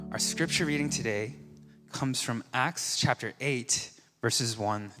Our scripture reading today comes from Acts chapter 8, verses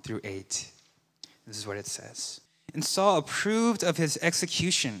 1 through 8. This is what it says. And Saul approved of his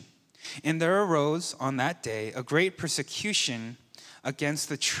execution, and there arose on that day a great persecution against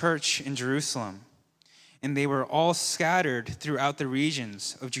the church in Jerusalem. And they were all scattered throughout the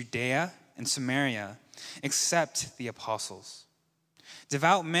regions of Judea and Samaria, except the apostles.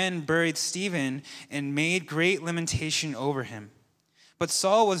 Devout men buried Stephen and made great lamentation over him. But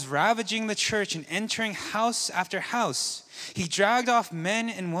Saul was ravaging the church and entering house after house. He dragged off men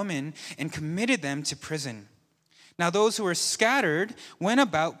and women and committed them to prison. Now those who were scattered went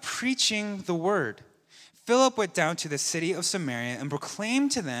about preaching the word. Philip went down to the city of Samaria and proclaimed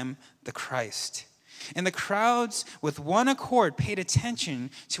to them the Christ. And the crowds with one accord paid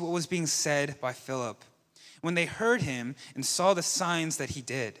attention to what was being said by Philip when they heard him and saw the signs that he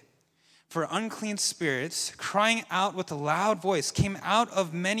did. For unclean spirits, crying out with a loud voice, came out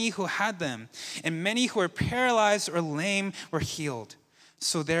of many who had them, and many who were paralyzed or lame were healed.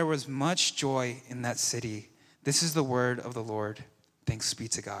 So there was much joy in that city. This is the word of the Lord. Thanks be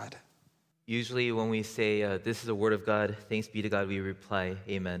to God. Usually when we say, this is the word of God, thanks be to God, we reply,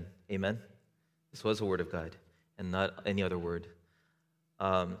 amen. Amen. This was the word of God and not any other word.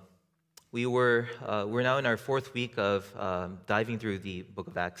 We're now in our fourth week of diving through the book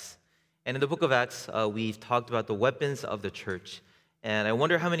of Acts. And in the book of Acts, we've talked about the weapons of the church. And I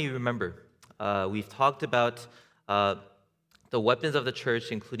wonder how many of you remember. We've talked about the weapons of the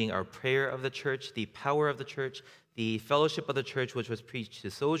church, including our prayer of the church, the power of the church, the fellowship of the church, which was preached to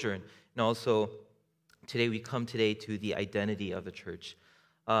Sojourn. And also, today we come to the identity of the church.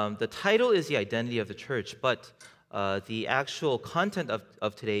 The title is the identity of the church, but the actual content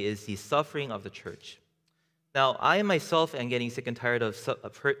of today is the suffering of the church. Now, I myself am getting sick and tired of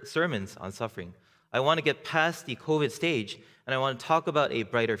sermons on suffering. I want to get past the COVID stage, and I want to talk about a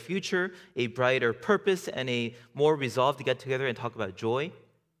brighter future, a brighter purpose, and a more resolve to get together and talk about joy.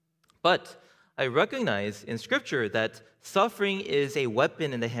 But I recognize in Scripture that suffering is a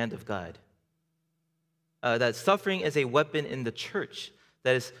weapon in the hand of God. That suffering is a weapon in the church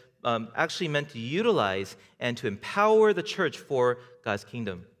that is actually meant to utilize and to empower the church for God's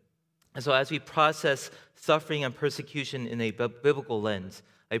kingdom. And so as we process suffering and persecution in a biblical lens,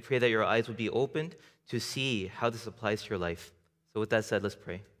 I pray that your eyes would be opened to see how this applies to your life. So with that said, let's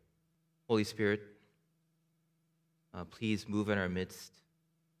pray. Holy Spirit, please move in our midst,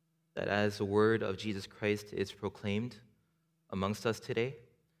 that as the word of Jesus Christ is proclaimed amongst us today,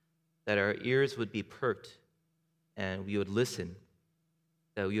 that our ears would be perked and we would listen,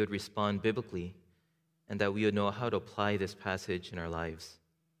 that we would respond biblically, and that we would know how to apply this passage in our lives.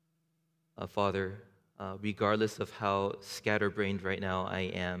 Father, regardless of how scatterbrained right now I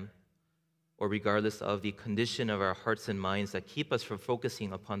am, or regardless of the condition of our hearts and minds that keep us from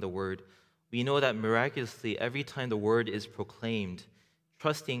focusing upon the word, we know that miraculously, every time the word is proclaimed,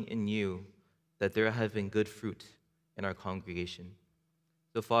 trusting in you, that there have been good fruit in our congregation.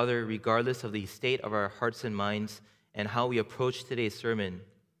 So Father, regardless of the state of our hearts and minds and how we approach today's sermon,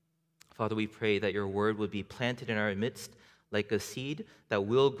 Father, we pray that your word would be planted in our midst like a seed that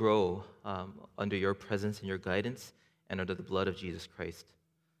will grow under your presence and your guidance and under the blood of Jesus Christ.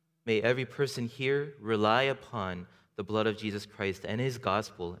 May every person here rely upon the blood of Jesus Christ and his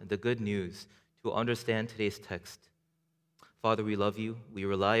gospel and the good news to understand today's text. Father, we love you. We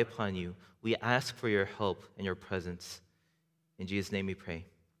rely upon you. We ask for your help and your presence. In Jesus' name we pray.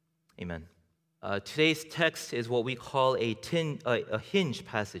 Amen. Today's text is what we call a hinge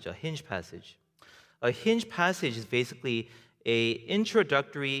passage. A hinge passage. A hinge passage is basically an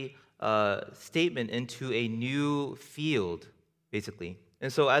introductory statement into a new field, basically.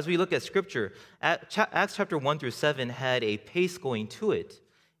 And so as we look at Scripture, Acts chapter 1 through 7 had a pace going to it.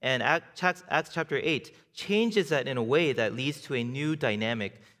 And Acts chapter 8 changes that in a way that leads to a new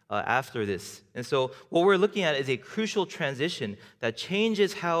dynamic after this. And so what we're looking at is a crucial transition that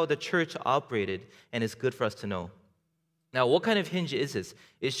changes how the church operated and is good for us to know. Now, what kind of hinge is this?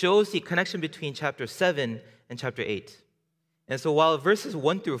 It shows the connection between chapter 7 and chapter 8. And so while verses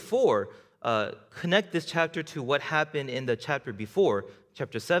 1 through 4 connect this chapter to what happened in the chapter before,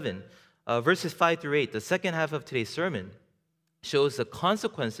 chapter 7, verses 5 through 8, the second half of today's sermon, shows the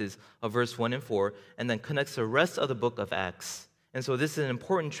consequences of verse 1 and 4 and then connects the rest of the book of Acts. And so this is an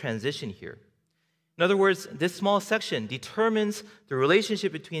important transition here. In other words, this small section determines the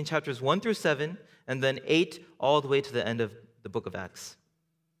relationship between chapters 1 through 7 and then 8 all the way to the end of the book of Acts.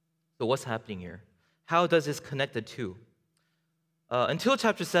 So what's happening here? How does this connect the two? Until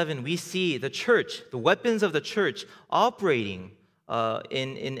chapter 7, we see the church, the weapons of the church, operating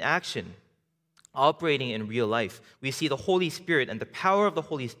in action. operating in real life. We see the Holy Spirit and the power of the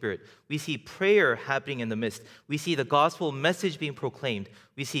Holy Spirit. We see prayer happening in the midst. We see the gospel message being proclaimed.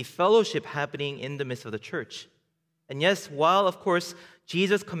 We see fellowship happening in the midst of the church. And yes, while, of course,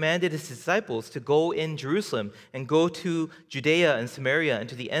 Jesus commanded his disciples to go in Jerusalem and go to Judea and Samaria and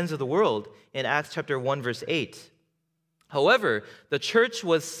to the ends of the world in Acts chapter 1, verse 8. However, the church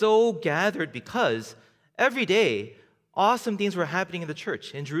was so gathered because every day, awesome things were happening in the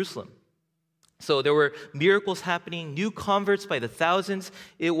church in Jerusalem. So there were miracles happening, new converts by the thousands.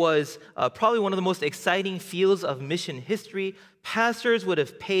 It was probably one of the most exciting fields of mission history. Pastors would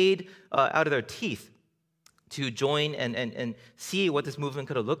have paid out of their teeth to join and see what this movement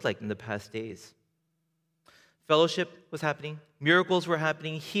could have looked like in the past days. Fellowship was happening, miracles were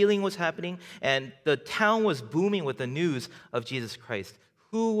happening, healing was happening, and the town was booming with the news of Jesus Christ.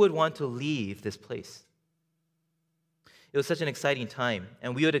 Who would want to leave this place? It was such an exciting time,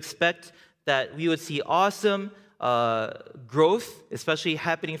 and we would expect that we would see awesome growth, especially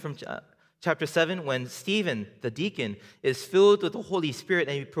happening from chapter 7 when Stephen, the deacon, is filled with the Holy Spirit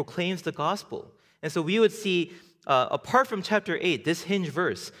and he proclaims the gospel. And so we would see, apart from chapter 8, this hinge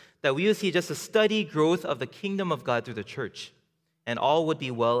verse, that we would see just a steady growth of the kingdom of God through the church, and all would be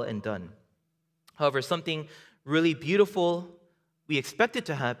well and done. However, something really beautiful, we expect it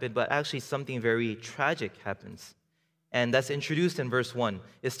to happen, but actually something very tragic happens. And that's introduced in verse 1.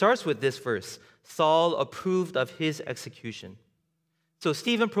 It starts with this verse, Saul approved of his execution. So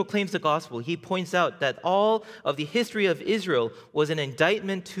Stephen proclaims the gospel. He points out that all of the history of Israel was an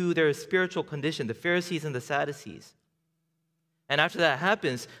indictment to their spiritual condition, the Pharisees and the Sadducees. And after that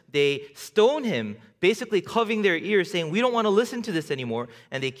happens, they stone him, basically covering their ears, saying, we don't want to listen to this anymore.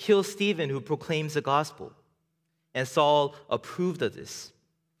 And they kill Stephen, who proclaims the gospel. And Saul approved of this.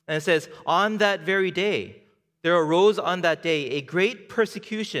 And it says, on that very day, there arose on that day a great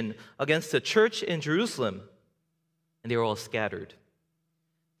persecution against the church in Jerusalem, and they were all scattered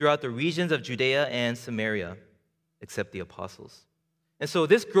throughout the regions of Judea and Samaria, except the apostles. And so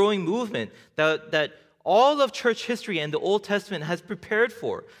this growing movement that all of church history and the Old Testament has prepared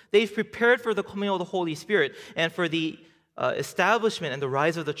for, they've prepared for the coming of the Holy Spirit and for the establishment and the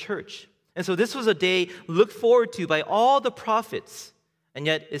rise of the church. And so this was a day looked forward to by all the prophets, and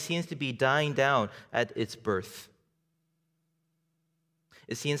yet it seems to be dying down at its birth.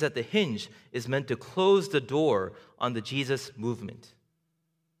 It seems that the hinge is meant to close the door on the Jesus movement.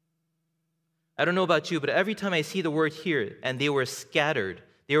 I don't know about you, but every time I see the word here, and they were scattered,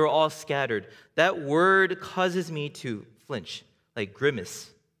 they were all scattered, that word causes me to flinch, like grimace.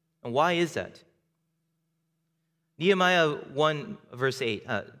 And why is that? Nehemiah 1, verse 8,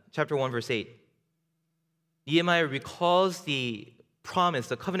 chapter 1, verse 8. Nehemiah recalls the promise,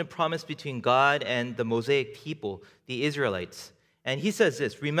 the covenant promise between God and the Mosaic people, the Israelites. And he says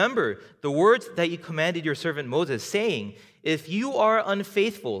this, remember the words that you commanded your servant Moses, saying, if you are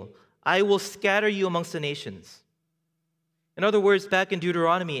unfaithful, I will scatter you amongst the nations. In other words, back in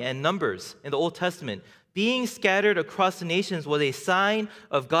Deuteronomy and Numbers in the Old Testament, being scattered across the nations was a sign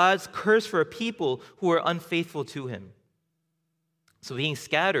of God's curse for a people who were unfaithful to him. So being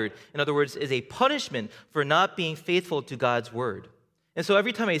scattered, in other words, is a punishment for not being faithful to God's word. And so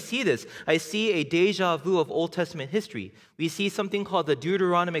every time I see this, I see a deja vu of Old Testament history. We see something called the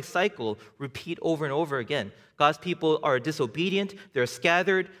Deuteronomic cycle repeat over and over again. God's people are disobedient, they're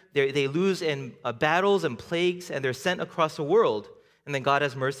scattered, they lose in battles and plagues, and they're sent across the world. And then God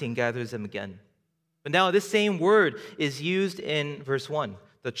has mercy and gathers them again. But now this same word is used in verse 1.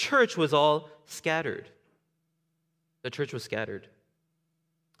 The church was all scattered. The church was scattered.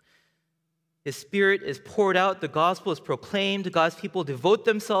 His Spirit is poured out. The gospel is proclaimed. God's people devote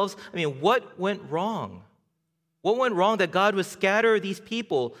themselves. I mean, what went wrong? What went wrong that God would scatter these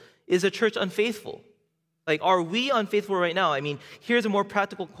people? Is the church unfaithful? Like, are we unfaithful right now? I mean, here's a more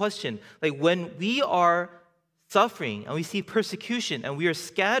practical question. Like, when we are suffering and we see persecution and we are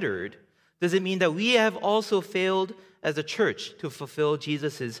scattered, does it mean that we have also failed as a church to fulfill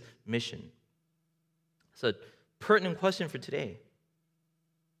Jesus' mission? It's a pertinent question for today.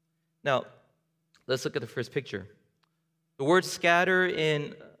 Now, let's look at the first picture. The word scatter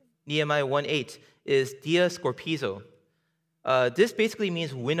in Nehemiah 1:8 is diascorpizo. This basically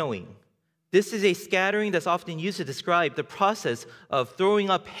means winnowing. This is a scattering that's often used to describe the process of throwing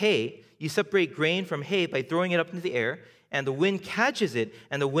up hay. You separate grain from hay by throwing it up into the air, and the wind catches it,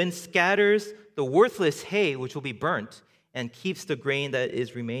 and the wind scatters the worthless hay, which will be burnt, and keeps the grain that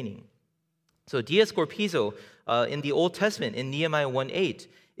is remaining. So diascorpizo in the Old Testament, in Nehemiah 1:8,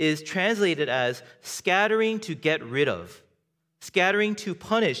 is translated as scattering to get rid of, scattering to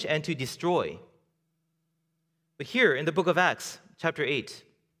punish and to destroy. But here in the book of Acts, chapter 8,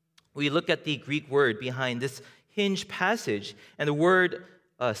 we look at the Greek word behind this hinge passage, and the word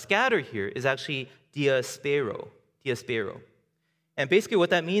scatter here is actually diaspero. And basically what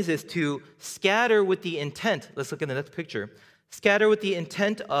that means is to scatter with the intent, let's look at the next picture, scatter with the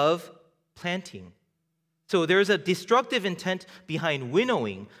intent of planting. So there's a destructive intent behind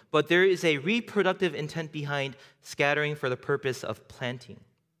winnowing, but there is a reproductive intent behind scattering for the purpose of planting.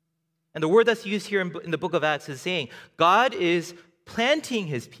 And the word that's used here in the book of Acts is saying God is planting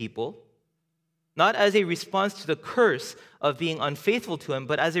his people, not as a response to the curse of being unfaithful to him,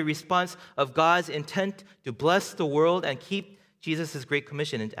 but as a response of God's intent to bless the world and keep Jesus' great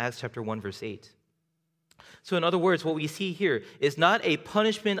commission in Acts chapter 1, verse 8. So in other words, what we see here is not a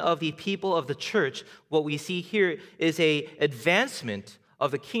punishment of the people of the church. What we see here is an advancement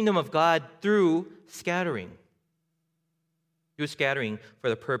of the kingdom of God through scattering for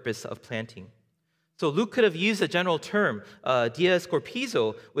the purpose of planting. So Luke could have used a general term,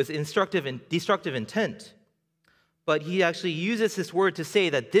 diascorpizo, with destructive intent. But he actually uses this word to say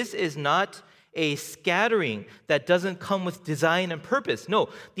that this is not a scattering that doesn't come with design and purpose. No,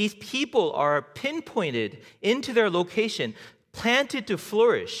 these people are pinpointed into their location, planted to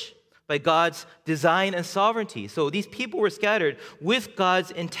flourish by God's design and sovereignty. So these people were scattered with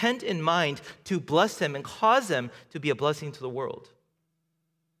God's intent in mind to bless them and cause them to be a blessing to the world.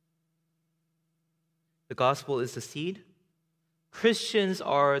 The gospel is the seed. Christians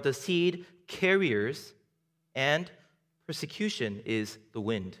are the seed carriers, and persecution is the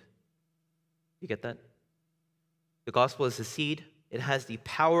wind. You get that? The gospel is the seed. It has the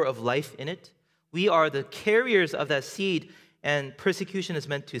power of life in it. We are the carriers of that seed, and persecution is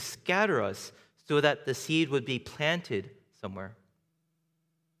meant to scatter us so that the seed would be planted somewhere.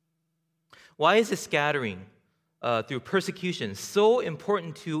 Why is this scattering through persecution so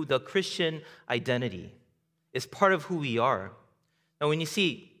important to the Christian identity? It's part of who we are. Now, when you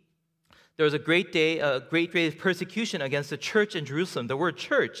see there was a great day of persecution against the church in Jerusalem. The word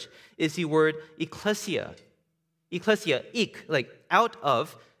church is the word ecclesia. Ecclesia, like out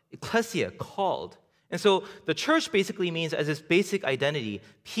of, ecclesia, called. And so the church basically means, as its basic identity,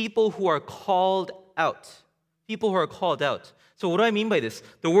 people who are called out. People who are called out. So what do I mean by this?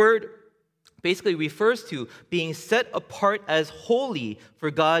 The word basically refers to being set apart as holy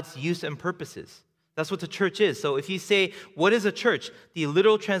for God's use and purposes. That's what the church is. So if you say, what is a church? The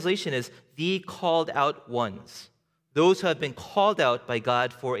literal translation is the called out ones. Those who have been called out by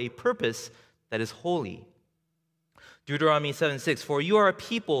God for a purpose that is holy. Deuteronomy 7:6, for you are a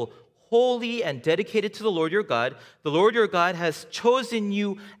people holy and dedicated to the Lord your God. The Lord your God has chosen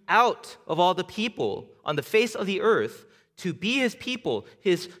you out of all the people on the face of the earth to be his people,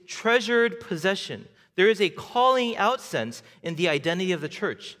 his treasured possession. There is a calling out sense in the identity of the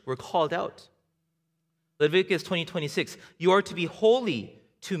church. We're called out. Leviticus 20:26, you are to be holy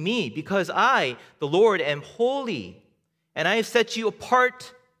to me because I, the Lord, am holy, and I have set you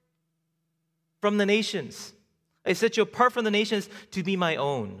apart from the nations. I set you apart from the nations to be my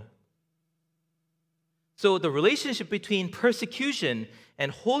own. So the relationship between persecution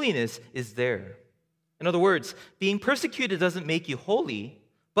and holiness is there. In other words, being persecuted doesn't make you holy,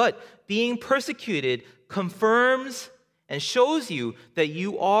 but being persecuted confirms and shows you that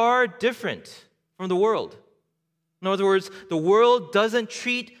you are different from the world. In other words, the world doesn't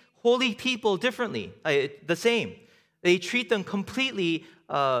treat holy people differently, the same. They treat them completely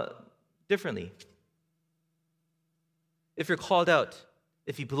differently. If you're called out,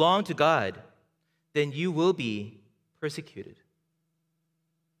 if you belong to God, then you will be persecuted.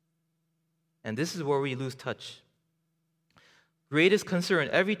 And this is where we lose touch. Greatest concern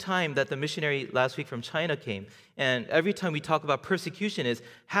every time that the missionary last week from China came, and every time we talk about persecution, is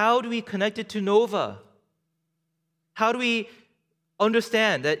how do we connect it to Nova? How do we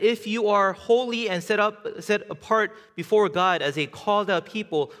understand that if you are holy and set apart before God as a called out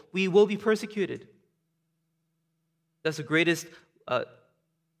people, we will be persecuted? That's the greatest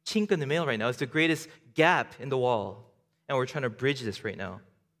chink in the mail right now. It's the greatest gap in the wall. And we're trying to bridge this right now.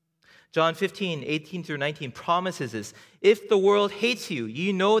 John 15:18-19 promises this. If the world hates you,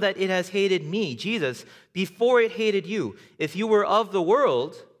 you know that it has hated me, Jesus, before it hated you. If you were of the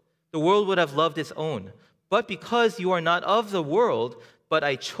world would have loved its own. But because you are not of the world, but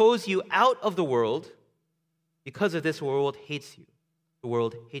I chose you out of the world, because of this, the world hates you. The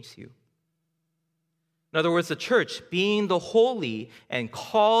world hates you. In other words, the church, being the holy and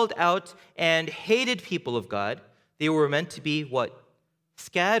called out and hated people of God, they were meant to be what?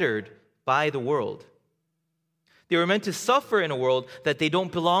 Scattered by the world. They were meant to suffer in a world that they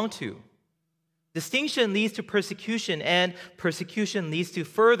don't belong to. Distinction leads to persecution, and persecution leads to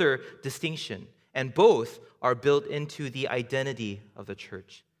further distinction. And both are built into the identity of the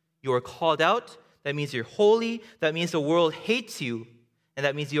church. You are called out. That means you're holy. That means the world hates you. And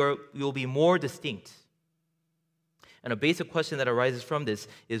that means you'll be more distinct. And a basic question that arises from this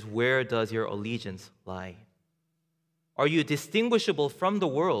is, where does your allegiance lie? Are you distinguishable from the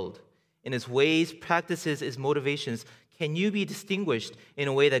world in its ways, practices, its motivations? Can you be distinguished in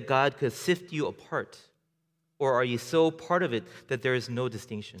a way that God could sift you apart? Or are you so part of it that there is no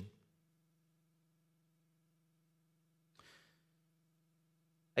distinction?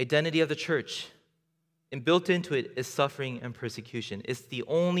 Identity of the church, and built into it is suffering and persecution. It's the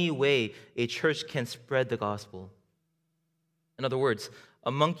only way a church can spread the gospel. In other words,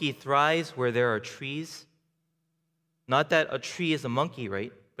 a monkey thrives where there are trees. Not that a tree is a monkey,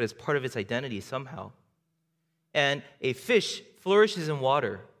 right? But it's part of its identity somehow. And a fish flourishes in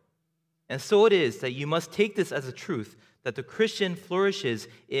water. And so it is that you must take this as a truth, that the Christian flourishes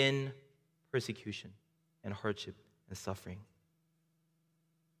in persecution and hardship and suffering.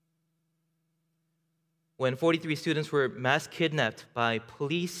 When 43 students were mass kidnapped by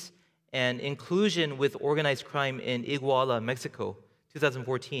police and in collusion with organized crime in Iguala, Mexico,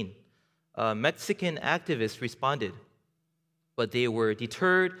 2014, Mexican activists responded, but they were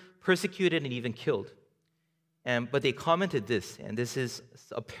deterred, persecuted, and even killed. But they commented this, and this is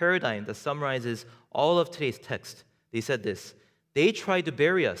a paradigm that summarizes all of today's text. They said this: they tried to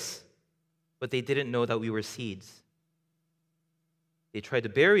bury us, but they didn't know that we were seeds. They tried to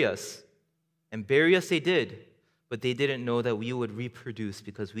bury us, and bury us they did, but they didn't know that we would reproduce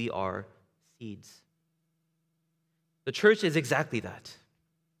because we are seeds. The church is exactly that.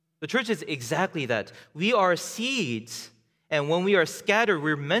 The church is exactly that. We are seeds, and when we are scattered,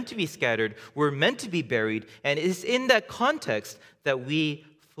 we're meant to be scattered, we're meant to be buried, and it's in that context that we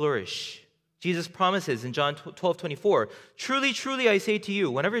flourish. Jesus promises in John 12:24, truly, truly, I say to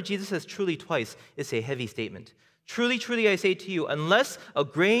you, whenever Jesus says truly twice, it's a heavy statement. Truly, truly, I say to you, unless a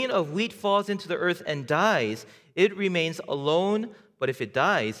grain of wheat falls into the earth and dies, it remains alone, but if it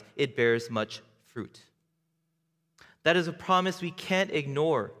dies, it bears much fruit. That is a promise we can't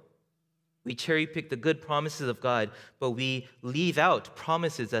ignore. We cherry pick the good promises of God, but we leave out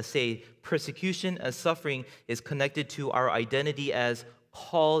promises that say persecution and suffering is connected to our identity as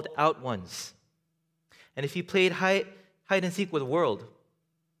called out ones. And if you played hide and seek with the world,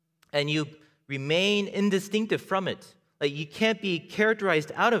 and you remain indistinctive from it, like you can't be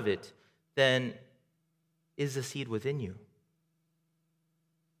characterized out of it, then is the seed within you?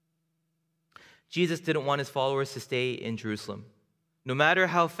 Jesus didn't want his followers to stay in Jerusalem. No matter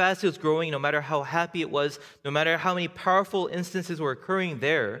how fast it was growing, no matter how happy it was, no matter how many powerful instances were occurring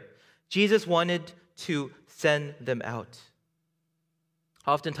there, Jesus wanted to send them out.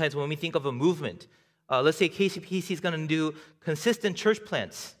 Oftentimes when we think of a movement, let's say KCPC is going to do consistent church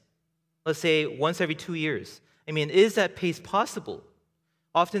plants, let's say once every 2 years. I mean, is that pace possible?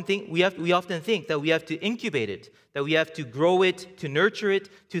 We often think that we have to incubate it, that we have to grow it, to nurture it,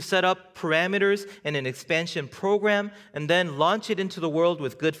 to set up parameters and an expansion program, and then launch it into the world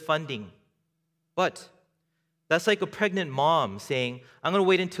with good funding. But that's like a pregnant mom saying, I'm going to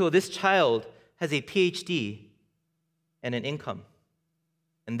wait until this child has a PhD and an income,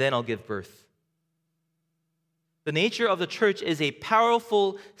 and then I'll give birth. The nature of the church is a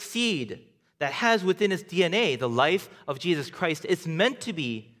powerful seed that has within its DNA the life of Jesus Christ. It's meant to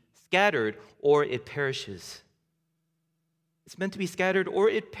be scattered or it perishes. It's meant to be scattered or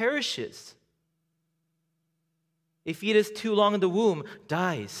it perishes. A fetus too long in the womb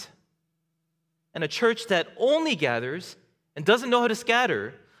dies. And a church that only gathers and doesn't know how to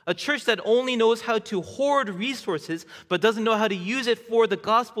scatter, a church that only knows how to hoard resources but doesn't know how to use it for the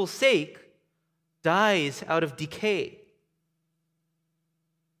gospel's sake, dies out of decay.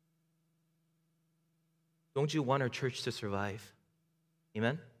 Don't you want our church to survive?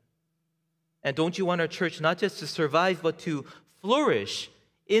 Amen? And don't you want our church not just to survive, but to flourish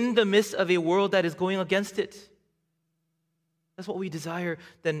in the midst of a world that is going against it? That's what we desire.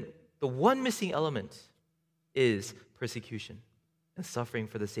 Then the one missing element is persecution and suffering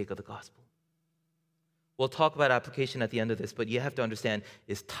for the sake of the gospel. We'll talk about application at the end of this, but you have to understand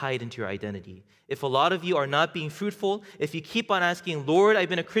it's tied into your identity. If a lot of you are not being fruitful, if you keep on asking, Lord, I've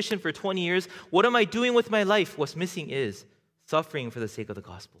been a Christian for 20 years, what am I doing with my life? What's missing is suffering for the sake of the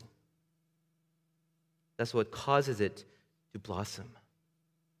gospel. That's what causes it to blossom.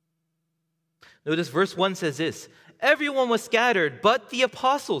 Notice verse 1 says this: everyone was scattered but the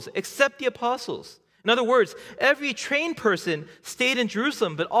apostles, except the apostles. In other words, every trained person stayed in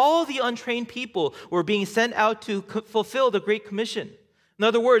Jerusalem, but all the untrained people were being sent out to fulfill the Great Commission. In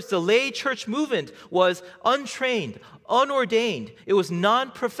other words, the lay church movement was untrained, unordained. It was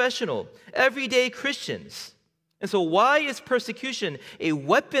non-professional, everyday Christians. And so why is persecution a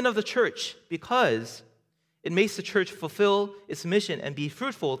weapon of the church? Because it makes the church fulfill its mission and be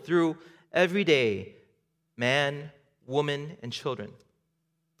fruitful through everyday man, woman, and children.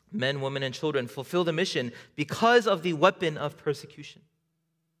 Men, women, and children fulfill the mission because of the weapon of persecution.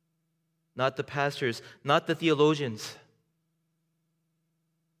 Not the pastors, not the theologians.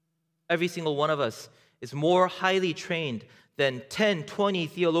 Every single one of us is more highly trained than 10, 20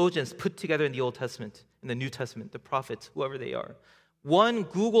 theologians put together in the Old Testament, in the New Testament, the prophets, whoever they are. One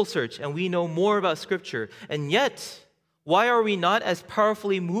Google search and we know more about Scripture. And yet, why are we not as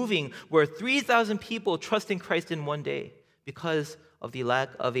powerfully moving where 3,000 people trust in Christ in one day? Because of the lack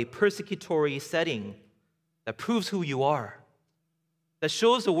of a persecutory setting that proves who you are, that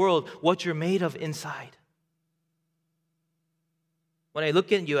shows the world what you're made of inside. When I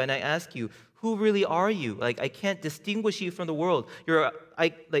look at you and I ask you, who really are you? Like, I can't distinguish you from the world.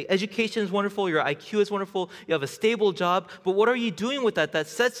 Education is wonderful, your IQ is wonderful, you have a stable job, but what are you doing with that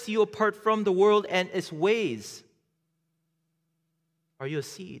sets you apart from the world and its ways? Are you a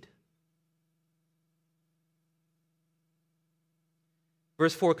seed?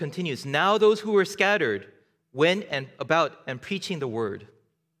 Verse 4 continues, now those who were scattered went about and preaching the word.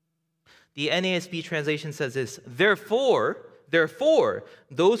 The NASB translation says this, Therefore,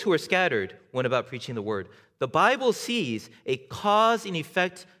 those who are scattered went about preaching the word. The Bible sees a cause and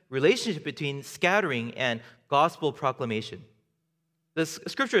effect relationship between scattering and gospel proclamation. The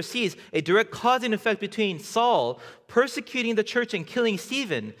scripture sees a direct cause and effect between Saul persecuting the church and killing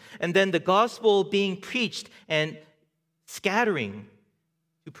Stephen, and then the gospel being preached and scattering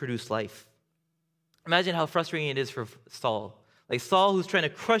to produce life. Imagine how frustrating it is for Saul. Like Saul, who's trying to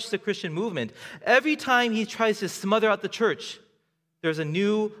crush the Christian movement, every time he tries to smother out the church, there's a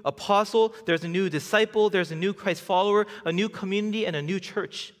new apostle, there's a new disciple, there's a new Christ follower, a new community, and a new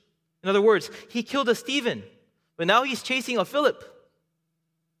church. In other words, he killed a Stephen, but now he's chasing a Philip.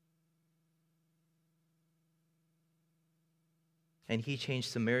 And he changed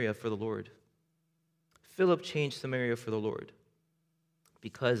Samaria for the Lord. Philip changed Samaria for the Lord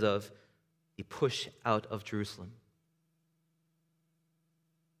because of the push out of Jerusalem.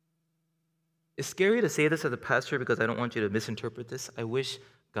 It's scary to say this as a pastor because I don't want you to misinterpret this. I wish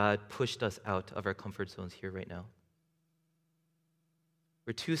God pushed us out of our comfort zones here right now.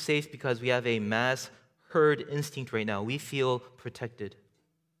 We're too safe because we have a mass herd instinct right now. We feel protected.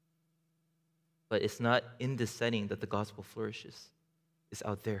 But it's not in this setting that the gospel flourishes. It's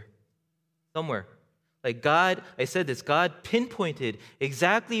out there, somewhere. Like God, I said this, God pinpointed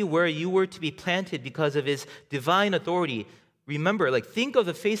exactly where you were to be planted because of his divine authority. Remember, think of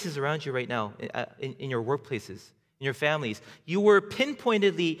the faces around you right now in your workplaces, in your families. You were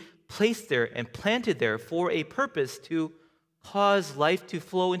pinpointedly placed there and planted there for a purpose to cause life to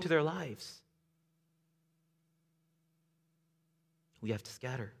flow into their lives. We have to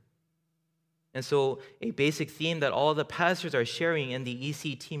scatter. And so a basic theme that all the pastors are sharing in the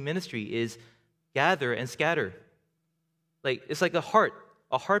EC team ministry is gather and scatter. It's like a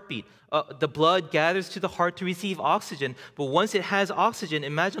heartbeat. The blood gathers to the heart to receive oxygen, but once it has oxygen,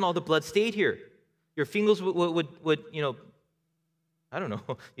 imagine all the blood stayed here. Your fingers would I don't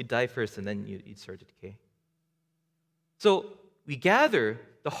know, you'd die first and then you'd start to decay. So we gather,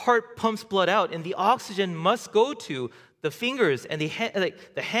 the heart pumps blood out, and the oxygen must go to the fingers and the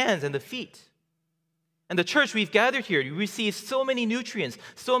hands and the feet. And the church, we've gathered here, you receive so many nutrients,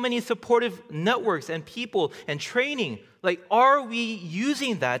 so many supportive networks and people and training. Are we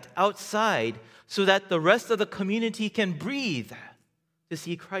using that outside so that the rest of the community can breathe to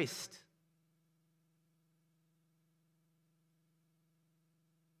see Christ?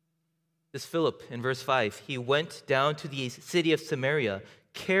 This Philip, in verse 5, he went down to the city of Samaria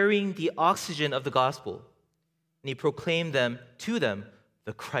carrying the oxygen of the gospel, and he proclaimed to them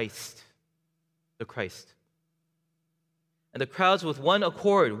the Christ. The Christ. And the crowds with one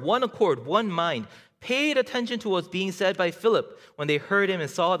accord, one mind, paid attention to what was being said by Philip when they heard him and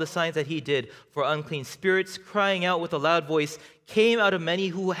saw the signs that he did. For unclean spirits, crying out with a loud voice, came out of many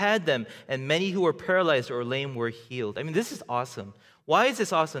who had them, and many who were paralyzed or lame were healed. I mean, this is awesome. Why is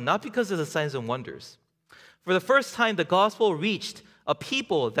this awesome? Not because of the signs and wonders. For the first time, the gospel reached a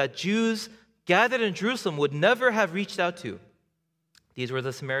people that Jews gathered in Jerusalem would never have reached out to. These were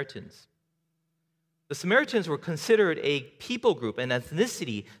the Samaritans. The Samaritans were considered a people group, an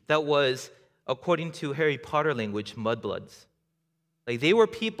ethnicity that was, according to Harry Potter language, mudbloods. They were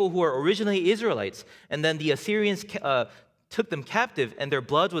people who were originally Israelites, and then the Assyrians took them captive, and their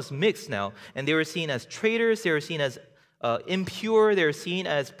blood was mixed now, and they were seen as traitors, they were seen as impure, they were seen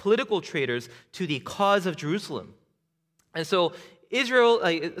as political traitors to the cause of Jerusalem. And so Israel,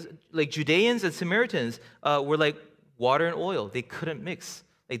 like Judeans and Samaritans, were like water and oil. They couldn't mix.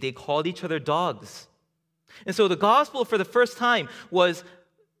 Like they called each other dogs. And so the gospel for the first time was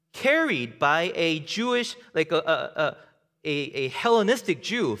carried by a Jewish, like a Hellenistic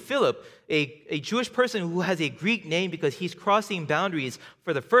Jew, Philip, a Jewish person who has a Greek name because he's crossing boundaries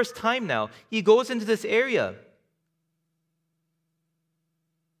for the first time now. He goes into this area.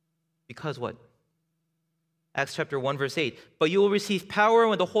 Because what? Acts chapter 1, verse 8. But you will receive power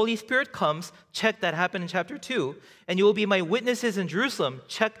when the Holy Spirit comes. Check, that happened in chapter 2. And you will be my witnesses in Jerusalem.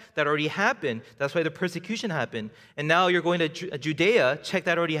 Check, that already happened. That's why the persecution happened. And now you're going to Judea. Check,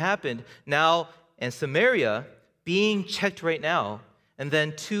 that already happened. Now, and Samaria, being checked right now. And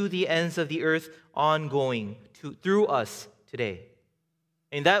then to the ends of the earth, ongoing through us today.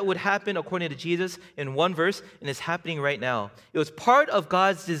 And that would happen according to Jesus in one verse, and it's happening right now. It was part of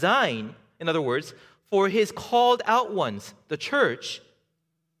God's design, in other words, for his called out ones, the church.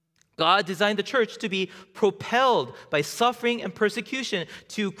 God designed the church to be propelled by suffering and persecution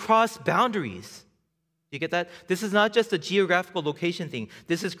to cross boundaries. Do you get that? This is not just a geographical location thing.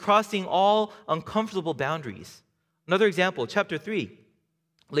 This is crossing all uncomfortable boundaries. Another example, chapter 3.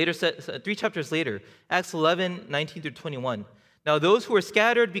 3 chapters later, Acts 11, 19 through 21. Now those who were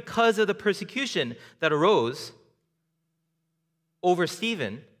scattered because of the persecution that arose over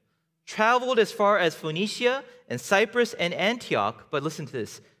Stephen traveled as far as Phoenicia and Cyprus and Antioch, but listen to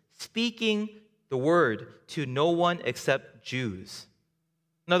this, speaking the word to no one except Jews.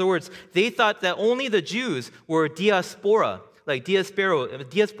 In other words, they thought that only the Jews were diaspora, like diaspora.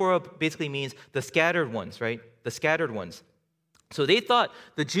 Diaspora basically means the scattered ones, right? The scattered ones. So they thought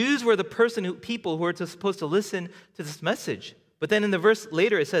the Jews were the people who were supposed to listen to this message. But then in the verse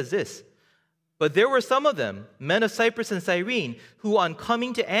later it says this, but there were some of them, men of Cyprus and Cyrene, who on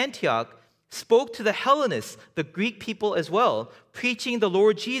coming to Antioch spoke to the Hellenists, the Greek people as well, preaching the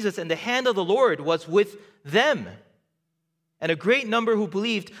Lord Jesus, and the hand of the Lord was with them. And a great number who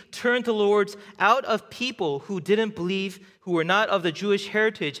believed turned to the Lord out of people who didn't believe, who were not of the Jewish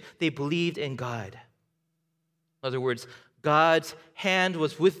heritage. They believed in God. In other words, God's hand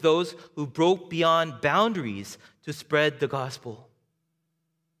was with those who broke beyond boundaries to spread the gospel.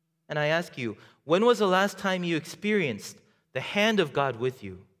 And I ask you, when was the last time you experienced the hand of God with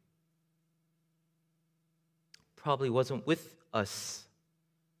you? Probably wasn't with us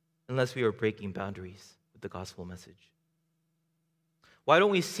unless we were breaking boundaries with the gospel message. Why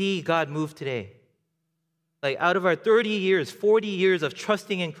don't we see God move today? Like out of our 30 years, 40 years of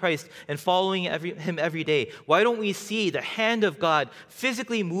trusting in Christ and following Him every day, why don't we see the hand of God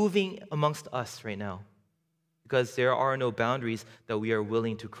physically moving amongst us right now? Because there are no boundaries that we are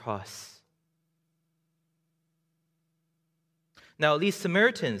willing to cross. Now, these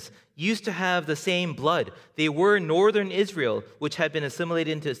Samaritans used to have the same blood. They were northern Israel, which had been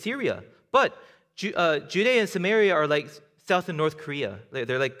assimilated into Syria. But Judea and Samaria are like South and North Korea.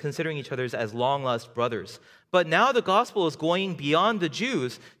 They're like considering each other as long-lost brothers. But now the gospel is going beyond the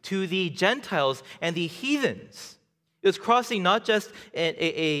Jews to the Gentiles and the heathens. It was crossing not just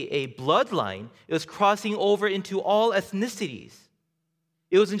a bloodline, it was crossing over into all ethnicities.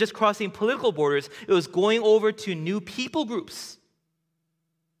 It wasn't just crossing political borders, it was going over to new people groups.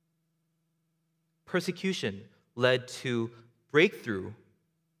 Persecution led to breakthrough,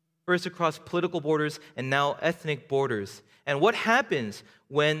 first across political borders and now ethnic borders. And what happens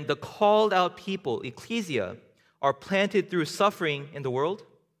when the called out people, ecclesia, are planted through suffering in the world?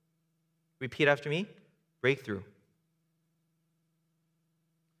 Repeat after me. Breakthrough.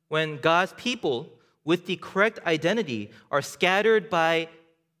 When God's people with the correct identity are scattered by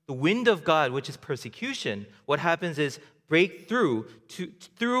the wind of God, which is persecution, what happens is breakthrough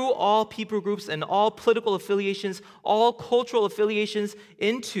through all people groups and all political affiliations, all cultural affiliations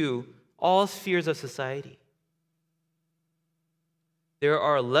into all spheres of society. There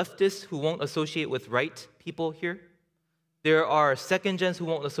are leftists who won't associate with right people here. There are second gens who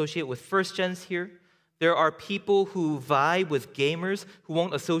won't associate with first gens here. There are people who vibe with gamers who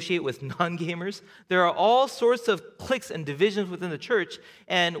won't associate with non-gamers. There are all sorts of cliques and divisions within the church.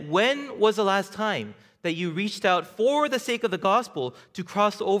 And when was the last time that you reached out for the sake of the gospel to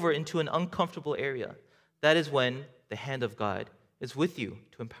cross over into an uncomfortable area? That is when the hand of God is with you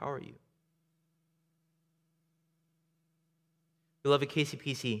to empower you. Beloved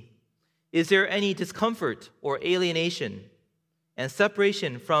KCPC, is there any discomfort or alienation and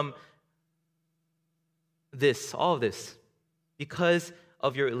separation from this, all of this, because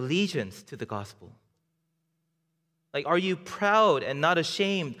of your allegiance to the gospel? Like, are you proud and not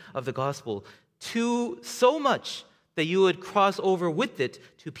ashamed of the gospel so much that you would cross over with it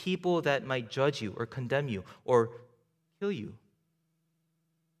to people that might judge you or condemn you or kill you?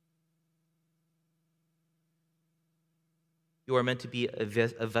 You are meant to be a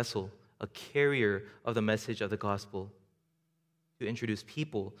vessel, a carrier of the message of the gospel, to introduce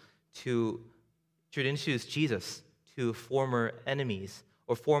people, to introduce Jesus to former enemies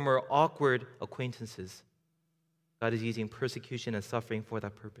or former awkward acquaintances. God is using persecution and suffering for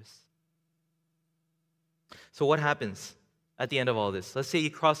that purpose. So what happens at the end of all this? Let's say you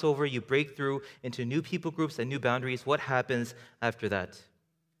cross over, you break through into new people groups and new boundaries. What happens after that?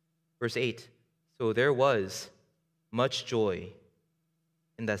 Verse 8, so there was much joy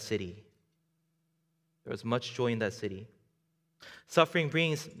in that city. There was much joy in that city. Suffering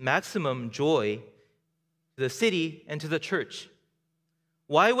brings maximum joy to the city and to the church.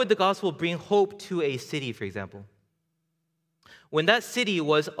 Why would the gospel bring hope to a city, for example? When that city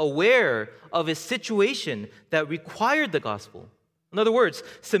was aware of a situation that required the gospel. In other words,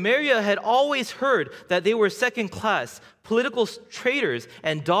 Samaria had always heard that they were second-class, political traitors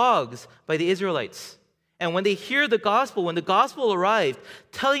and dogs by the Israelites. And when they hear the gospel, when the gospel arrived,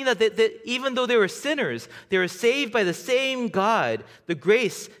 telling that even though they were sinners, they were saved by the same God, the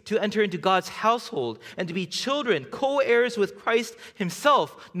grace to enter into God's household and to be children, co-heirs with Christ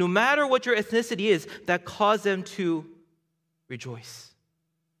himself, no matter what your ethnicity is, that caused them to rejoice.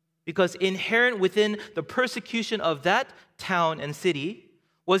 Because inherent within the persecution of that town and city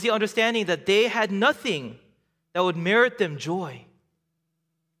was the understanding that they had nothing that would merit them joy.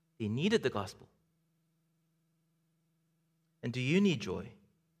 They needed the gospel. And do you need joy?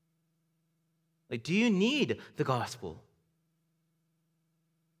 Do you need the gospel?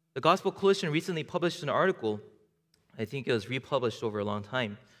 The Gospel Coalition recently published an article. I think it was republished over a long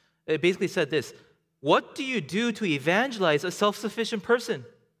time. It basically said this: what do you do to evangelize a self-sufficient person?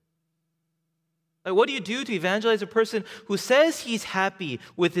 What do you do to evangelize a person who says he's happy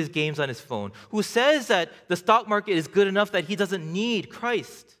with his games on his phone, who says that the stock market is good enough that he doesn't need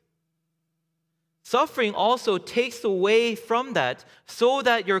Christ? Suffering also takes away from that so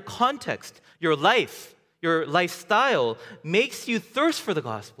that your context, your life, your lifestyle makes you thirst for the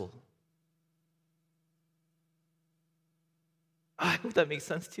gospel. I hope that makes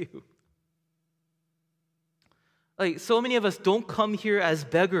sense to you. So many of us don't come here as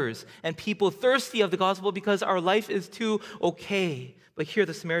beggars and people thirsty of the gospel because our life is too okay. But here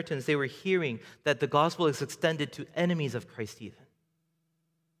the Samaritans, they were hearing that the gospel is extended to enemies of Christ even.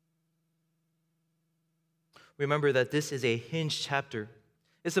 Remember that this is a hinged chapter.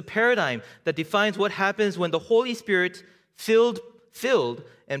 It's a paradigm that defines what happens when the Holy Spirit filled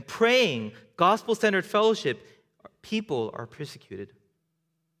and praying, gospel-centered fellowship, people are persecuted.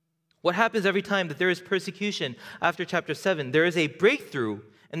 What happens every time that there is persecution after chapter 7? There is a breakthrough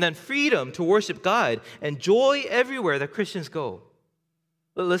and then freedom to worship God and joy everywhere that Christians go.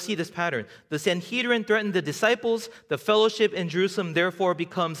 Let's see this pattern. The Sanhedrin threatened the disciples. The fellowship in Jerusalem therefore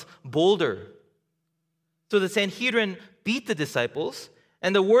becomes bolder. So the Sanhedrin beat the disciples,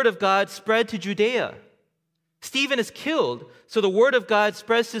 and the word of God spread to Judea. Stephen is killed, so the word of God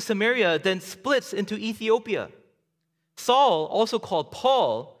spreads to Samaria, then splits into Ethiopia. Saul, also called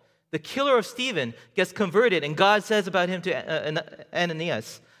Paul, the killer of Stephen, gets converted, and God says about him to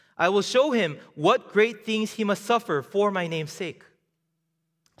Ananias, I will show him what great things he must suffer for my name's sake.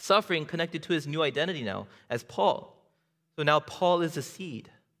 Suffering connected to his new identity now as Paul. So now Paul is a seed.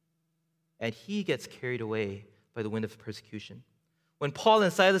 And he gets carried away by the wind of persecution. When Paul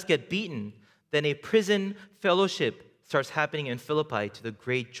and Silas get beaten, then a prison fellowship starts happening in Philippi to the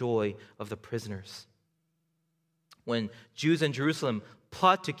great joy of the prisoners. When Jews in Jerusalem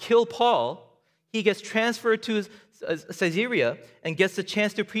plot to kill Paul, he gets transferred to Caesarea and gets the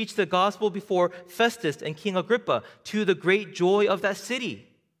chance to preach the gospel before Festus and King Agrippa to the great joy of that city.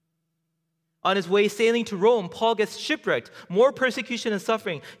 On his way sailing to Rome, Paul gets shipwrecked, more persecution and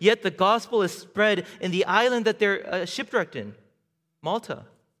suffering, yet the gospel is spread in the island that they're shipwrecked in, Malta.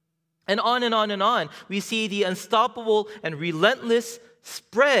 And on and on and on, we see the unstoppable and relentless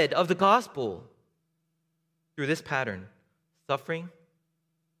spread of the gospel through this pattern: suffering,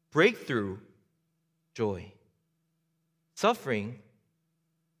 breakthrough, joy. Suffering,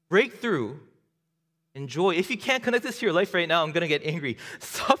 breakthrough, and joy. If you can't connect this to your life right now, I'm going to get angry.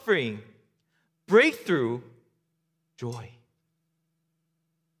 Suffering, breakthrough, joy.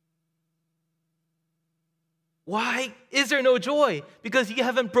 Why is there no joy? Because you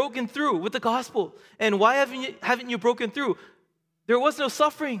haven't broken through with the gospel. And why haven't you broken through? There was no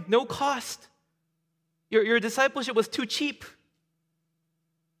suffering, no cost. Your discipleship was too cheap.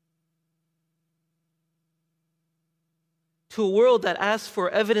 To a world that asks for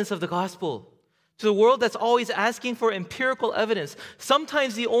evidence of the gospel, to the world that's always asking for empirical evidence,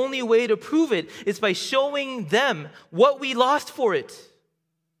 sometimes the only way to prove it is by showing them what we lost for it,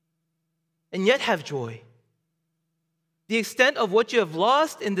 and yet have joy. The extent of what you have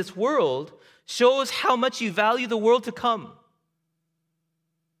lost in this world shows how much you value the world to come.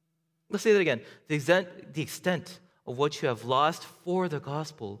 Let's say that again. The extent of what you have lost for the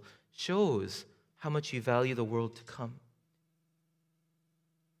gospel shows how much you value the world to come.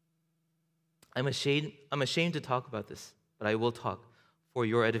 I'm ashamed to talk about this, but I will talk for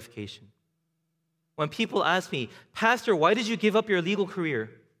your edification. When people ask me, Pastor, why did you give up your legal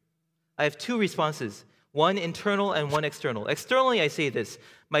career? I have two responses, one internal and one external. Externally, I say this: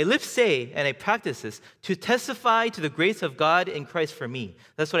 my lips say, and I practice this, to testify to the grace of God in Christ for me.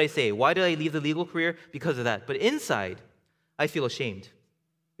 That's what I say. Why did I leave the legal career? Because of that. But inside, I feel ashamed.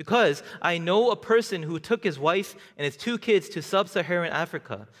 Because I know a person who took his wife and his 2 kids to sub-Saharan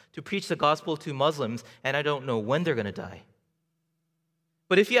Africa to preach the gospel to Muslims, and I don't know when they're going to die.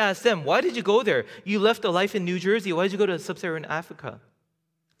 But if you ask them, why did you go there? You left a life in New Jersey. Why did you go to sub-Saharan Africa?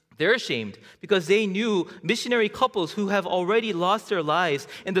 They're ashamed because they knew missionary couples who have already lost their lives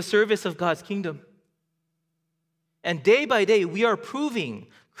in the service of God's kingdom. And day by day,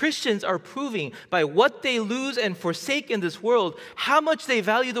 Christians are proving by what they lose and forsake in this world, how much they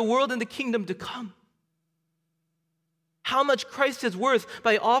value the world and the kingdom to come. How much Christ is worth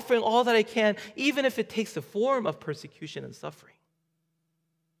by offering all that I can, even if it takes the form of persecution and suffering.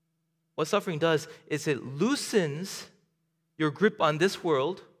 What suffering does is it loosens your grip on this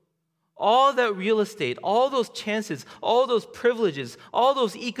world, all that real estate, all those chances, all those privileges, all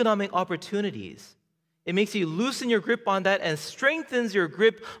those economic opportunities. It makes you loosen your grip on that and strengthens your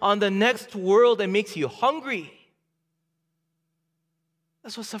grip on the next world and makes you hungry.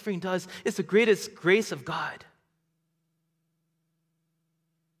 That's what suffering does. It's the greatest grace of God.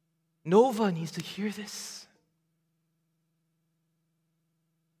 Nova needs to hear this.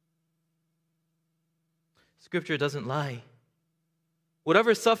 Scripture doesn't lie.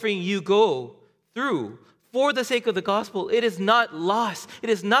 Whatever suffering you go through for the sake of the gospel, it is not loss. It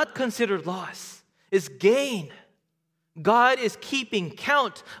is not considered loss. It's gain. God is keeping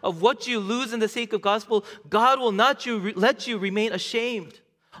count of what you lose in the sake of gospel. God will not let you remain ashamed.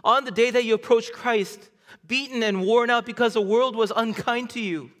 On the day that you approach Christ, beaten and worn out because the world was unkind to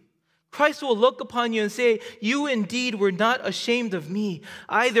you, Christ will look upon you and say, you indeed were not ashamed of me.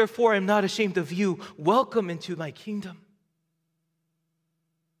 I therefore am not ashamed of you. Welcome into my kingdom.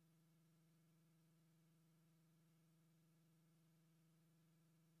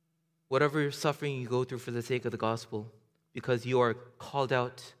 Whatever suffering you go through for the sake of the gospel, because you are called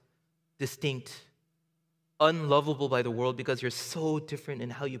out, distinct, unlovable by the world because you're so different in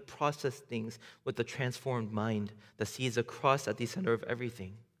how you process things with the transformed mind that sees a cross at the center of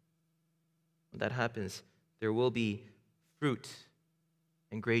everything. When that happens, there will be fruit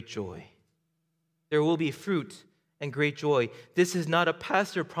and great joy. There will be fruit and great joy. This is not a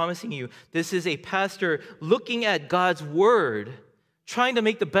pastor promising you. This is a pastor looking at God's word, trying to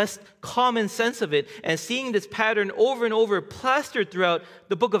make the best common sense of it, and seeing this pattern over and over plastered throughout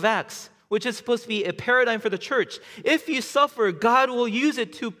the book of Acts, which is supposed to be a paradigm for the church. If you suffer, God will use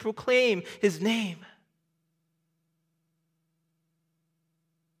it to proclaim his name.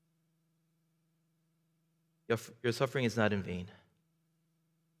 Your suffering is not in vain.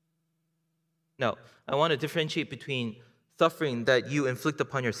 Now, I want to differentiate between suffering that you inflict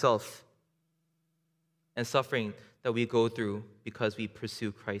upon yourself and suffering that we go through because we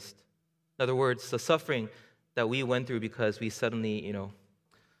pursue Christ. In other words, the suffering that we went through because we suddenly,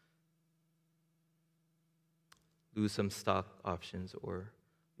 lose some stock options or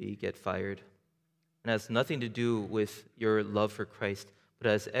we get fired. It has nothing to do with your love for Christ, but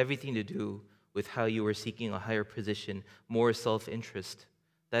it has everything to do with how you were seeking a higher position, more self-interest.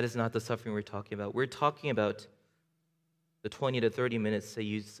 That is not the suffering we're talking about. We're talking about the 20 to 30 minutes that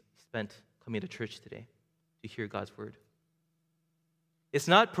you spent coming to church today to hear God's word. It's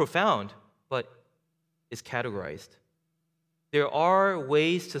not profound, but it's categorized. There are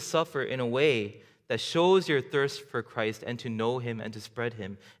ways to suffer in a way that shows your thirst for Christ and to know him and to spread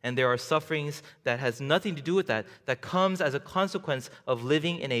him. And there are sufferings that has nothing to do with that, that comes as a consequence of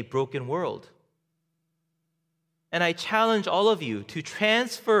living in a broken world. And I challenge all of you to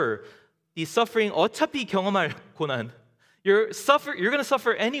transfer the suffering, 어차피 경험할 고난. You're going to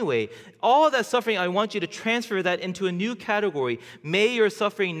suffer anyway. All that suffering, I want you to transfer that into a new category. May your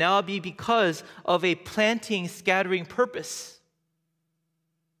suffering now be because of a planting, scattering purpose.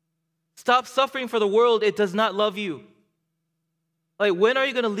 Stop suffering for the world. It does not love you. Like, when are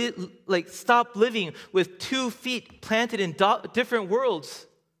you going to stop living with 2 feet planted in different worlds,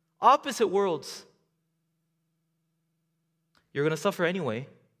 opposite worlds? You're going to suffer anyway.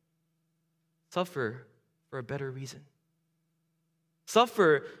 Suffer for a better reason.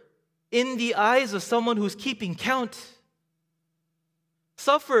 Suffer in the eyes of someone who's keeping count.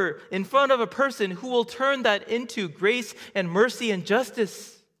 Suffer in front of a person who will turn that into grace and mercy and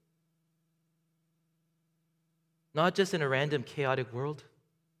justice. Not just in a random, chaotic world.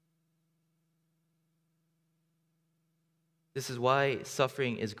 This is why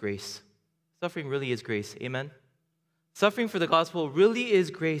suffering is grace. Suffering really is grace. Amen? Suffering for the gospel really is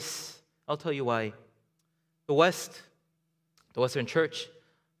grace. I'll tell you why. The Western church,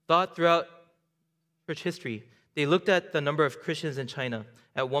 thought throughout church history, they looked at the number of Christians in China.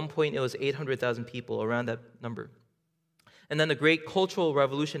 At one point, it was 800,000 people, around that number. And then the great cultural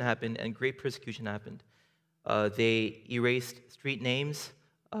revolution happened and great persecution happened. They erased street names,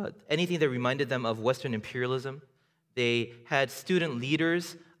 anything that reminded them of Western imperialism. They had student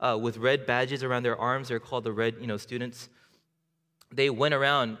leaders with red badges around their arms. They're called the red, students. They went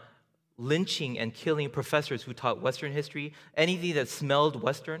around lynching and killing professors who taught Western history, anything that smelled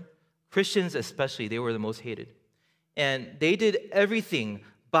Western. Christians especially, they were the most hated. And they did everything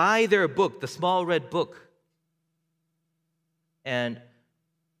by their book, the small red book. And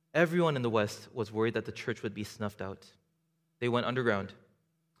everyone in the West was worried that the church would be snuffed out. They went underground.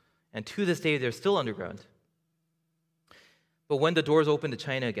 And to this day, they're still underground. But when the doors opened to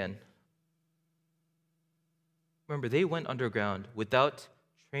China again, remember, they went underground without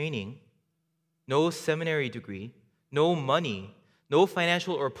training, no seminary degree, no money, no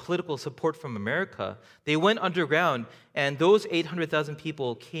financial or political support from America. They went underground, and those 800,000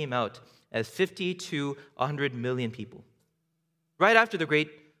 people came out as 50 to 100 million people. Right after the Great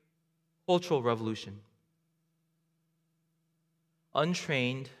Cultural Revolution.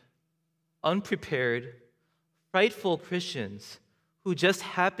 Untrained, unprepared, frightful Christians who just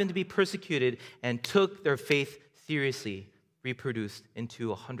happened to be persecuted and took their faith seriously, reproduced into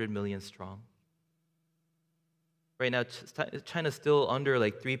 100 million strong. Right now, China's still under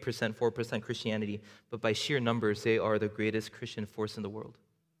 3%, 4% Christianity, but by sheer numbers, they are the greatest Christian force in the world.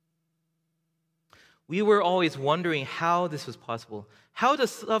 We were always wondering how this was possible. How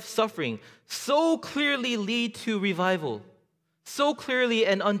does suffering so clearly lead to revival? So clearly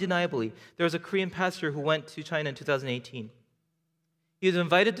and undeniably. There was a Korean pastor who went to China in 2018. He was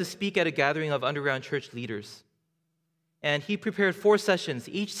invited to speak at a gathering of underground church leaders. And he prepared 4 sessions.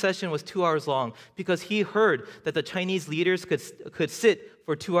 Each session was 2 hours long because he heard that the Chinese leaders could sit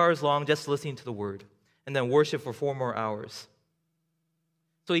for 2 hours long just listening to the word and then worship for 4 more hours.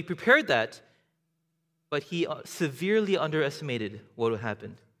 So he prepared that, but he severely underestimated what would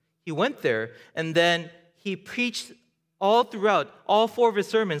happen. He went there, and then he preached all throughout, all 4 of his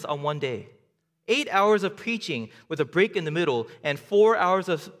sermons on one day. 8 hours of preaching with a break in the middle, and 4 hours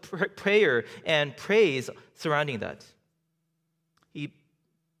of prayer and praise surrounding that. He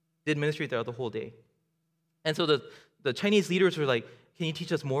did ministry throughout the whole day. And so the Chinese leaders were like, can you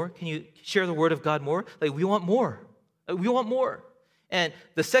teach us more? Can you share the word of God more? We want more. We want more. And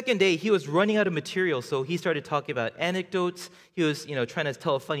the second day, he was running out of material, so he started talking about anecdotes. He was, trying to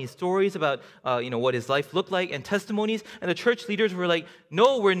tell funny stories about, what his life looked like and testimonies. And the church leaders were like,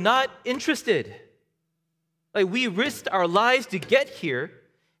 no, we're not interested. We risked our lives to get here,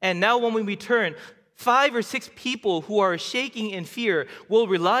 and now when we return, 5 or 6 people who are shaking in fear will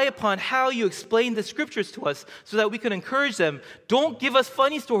rely upon how you explain the scriptures to us so that we can encourage them. Don't give us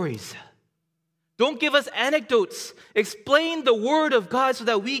funny stories. Don't give us anecdotes. Explain the word of God so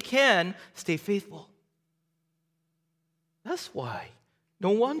that we can stay faithful. That's why. No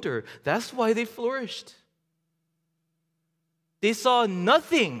wonder. That's why they flourished. They saw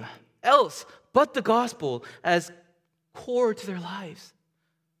nothing else but the gospel as core to their lives.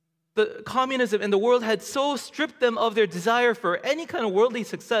 The communism and the world had so stripped them of their desire for any kind of worldly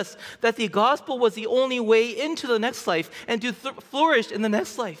success that the gospel was the only way into the next life and to flourish in the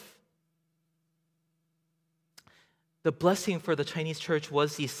next life. The blessing for the Chinese church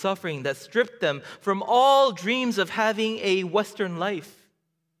was the suffering that stripped them from all dreams of having a Western life.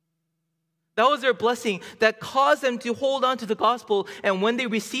 That was their blessing that caused them to hold on to the gospel, and when they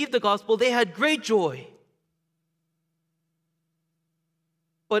received the gospel, they had great joy.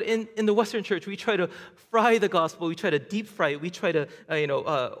 But in the Western church, we try to fry the gospel, we try to deep fry it, we try to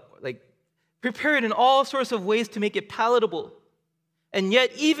prepare it in all sorts of ways to make it palatable. And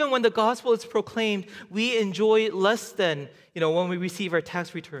yet, even when the gospel is proclaimed, we enjoy less than, when we receive our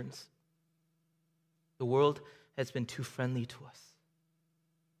tax returns. The world has been too friendly to us.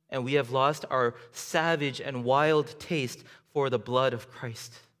 And we have lost our savage and wild taste for the blood of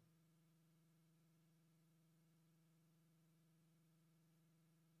Christ.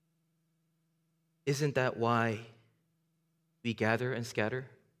 Isn't that why we gather and scatter?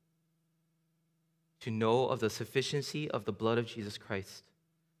 To know of the sufficiency of the blood of Jesus Christ,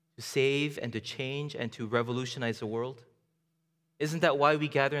 to save and to change and to revolutionize the world? Isn't that why we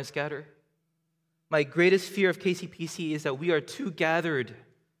gather and scatter? My greatest fear of KCPC is that we are too gathered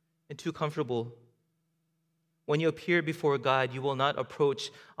and too comfortable. When you appear before God, you will not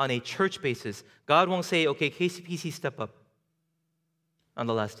approach on a church basis. God won't say, okay, KCPC, step up on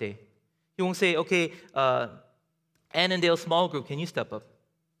the last day. He won't say, okay, Annandale small group, can you step up?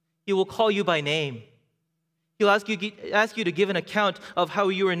 He will call you by name. He'll ask you to give an account of how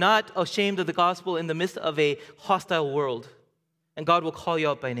you are not ashamed of the gospel in the midst of a hostile world. And God will call you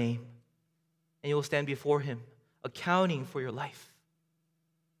out by name. And you will stand before Him, accounting for your life.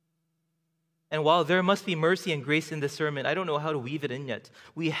 And while there must be mercy and grace in this sermon, I don't know how to weave it in yet.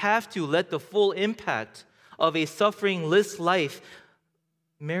 We have to let the full impact of a suffering-less life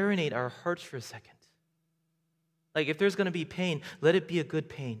marinate our hearts for a second. Like if there's going to be pain, let it be a good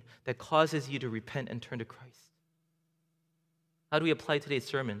pain that causes you to repent and turn to Christ. How do we apply today's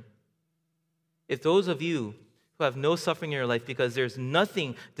sermon? If those of you who have no suffering in your life because there's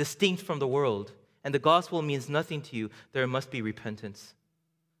nothing distinct from the world and the gospel means nothing to you, there must be repentance.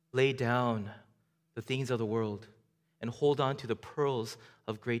 Lay down the things of the world and hold on to the pearls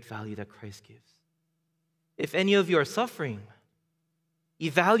of great value that Christ gives. If any of you are suffering,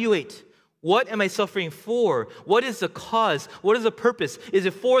 evaluate, what am I suffering for? What is the cause? What is the purpose? Is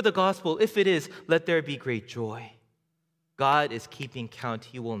it for the gospel? If it is, let there be great joy. God is keeping count.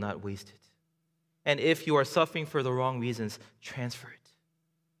 He will not waste it. And if you are suffering for the wrong reasons, transfer it.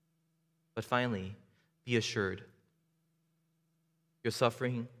 But finally, be assured, your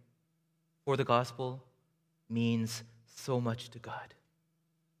suffering for the gospel means so much to God.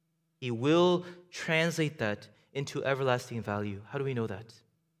 He will translate that into everlasting value. How do we know that?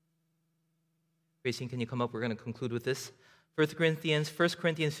 Gracing, can you come up? We're going to conclude with this. 1 Corinthians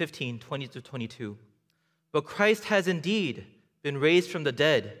 15, 20 to 22. But Christ has indeed been raised from the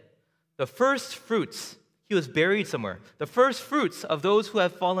dead, the first fruits. He was buried somewhere. The first fruits of those who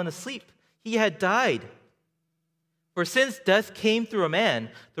have fallen asleep. He had died. For since death came through a man,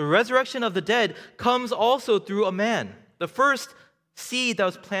 the resurrection of the dead comes also through a man, the first seed that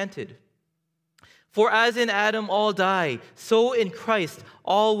was planted. For as in Adam all die, so in Christ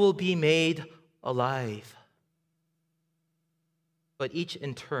all will be made alive. But each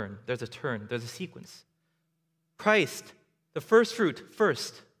in turn, there's a sequence. Christ, the first fruit,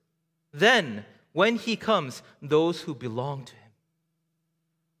 first. Then, when He comes, those who belong to Him.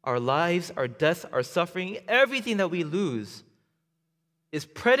 Our lives, our death, our suffering, everything that we lose is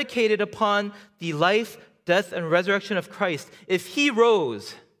predicated upon the life, death, and resurrection of Christ. If He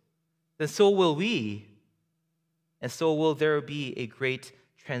rose, then so will we, and so will there be a great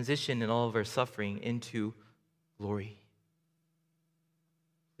transition in all of our suffering into glory.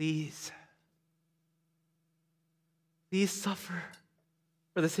 Please suffer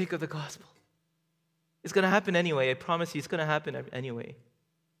for the sake of the gospel. It's going to happen anyway. I promise you, it's going to happen anyway.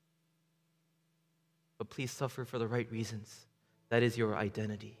 But please suffer for the right reasons. That is your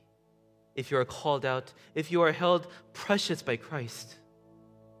identity. If you are called out, if you are held precious by Christ,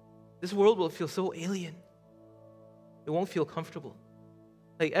 this world will feel so alien. It won't feel comfortable.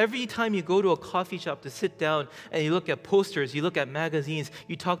 Like every time you go to a coffee shop to sit down and you look at posters, you look at magazines,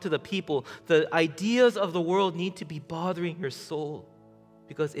 you talk to the people, the ideas of the world need to be bothering your soul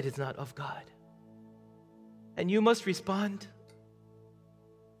because it is not of God. And you must respond.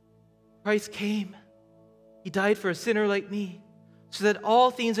 Christ came. He died for a sinner like me so that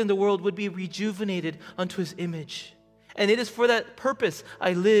all things in the world would be rejuvenated unto His image. And it is for that purpose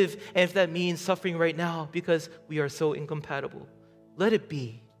I live, and if that means suffering right now because we are so incompatible. Let it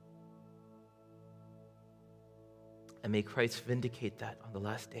be. And may Christ vindicate that on the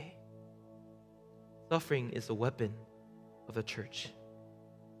last day. Suffering is the weapon of the church.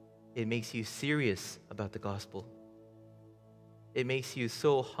 It makes you serious about the gospel. It makes you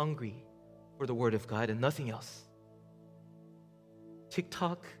so hungry for the word of God and nothing else.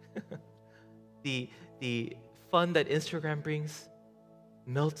 TikTok, the fun that Instagram brings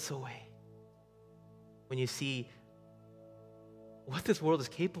melts away when you see what this world is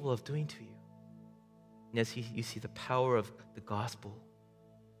capable of doing to you. And as you see the power of the gospel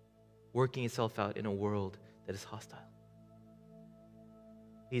working itself out in a world that is hostile.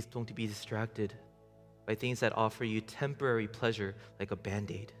 Please don't be distracted by things that offer you temporary pleasure like a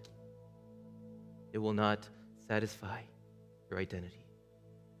Band-Aid. It will not satisfy your identity.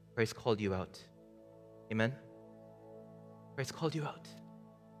 Christ called you out. Amen? Christ called you out.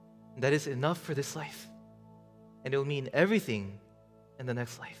 And that is enough for this life. And it will mean everything in the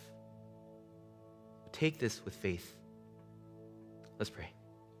next life. Take this with faith. Let's pray.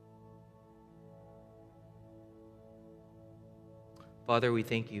 Father, we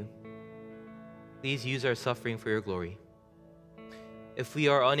thank you. Please use our suffering for your glory. If we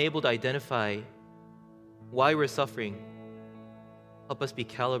are unable to identify why we're suffering, help us be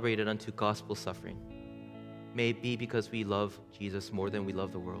calibrated unto gospel suffering. May it be because we love Jesus more than we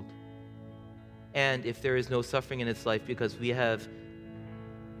love the world. And if there is no suffering in its life because we have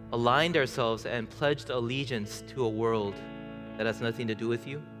aligned ourselves and pledged allegiance to a world that has nothing to do with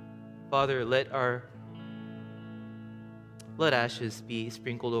you, Father, let our blood ashes be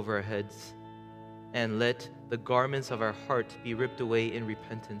sprinkled over our heads, and let the garments of our heart be ripped away in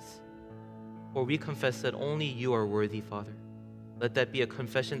repentance. For we confess that only you are worthy, Father. Let that be a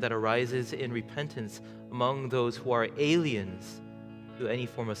confession that arises in repentance among those who are aliens to any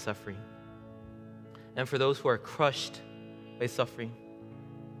form of suffering. And for those who are crushed by suffering,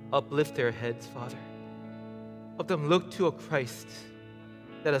 uplift their heads, Father. Help them look to a Christ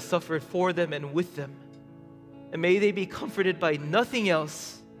that has suffered for them and with them. And may they be comforted by nothing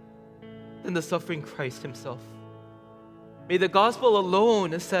else than the suffering Christ himself. May the gospel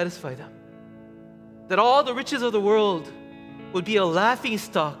alone satisfy them. That all the riches of the world would be a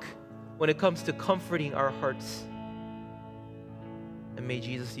laughingstock when it comes to comforting our hearts. And may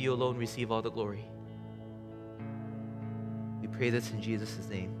Jesus, you alone, receive all the glory. We pray this in Jesus'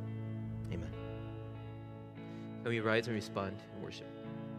 name. Amen. Can we rise and respond in worship?